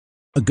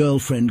A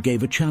girlfriend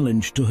gave a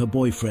challenge to her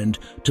boyfriend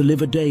to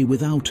live a day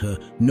without her,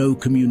 no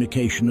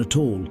communication at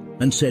all,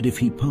 and said if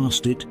he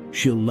passed it,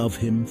 she'll love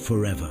him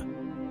forever.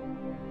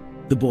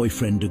 The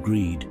boyfriend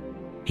agreed.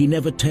 He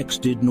never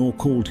texted nor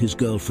called his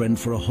girlfriend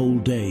for a whole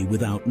day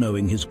without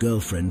knowing his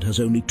girlfriend has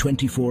only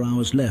 24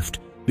 hours left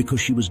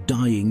because she was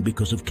dying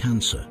because of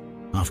cancer.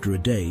 After a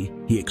day,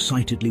 he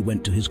excitedly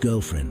went to his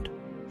girlfriend.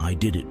 "I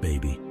did it,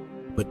 baby."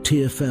 But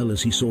tear fell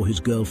as he saw his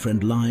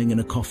girlfriend lying in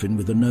a coffin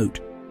with a note.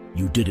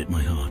 "You did it,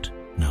 my heart.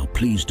 Now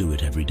please do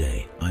it every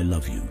day. I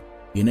love you."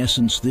 In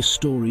essence, this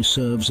story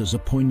serves as a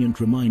poignant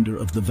reminder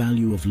of the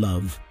value of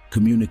love,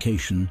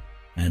 communication,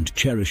 and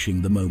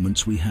cherishing the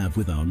moments we have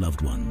with our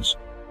loved ones.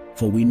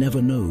 For we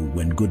never know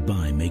when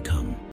goodbye may come.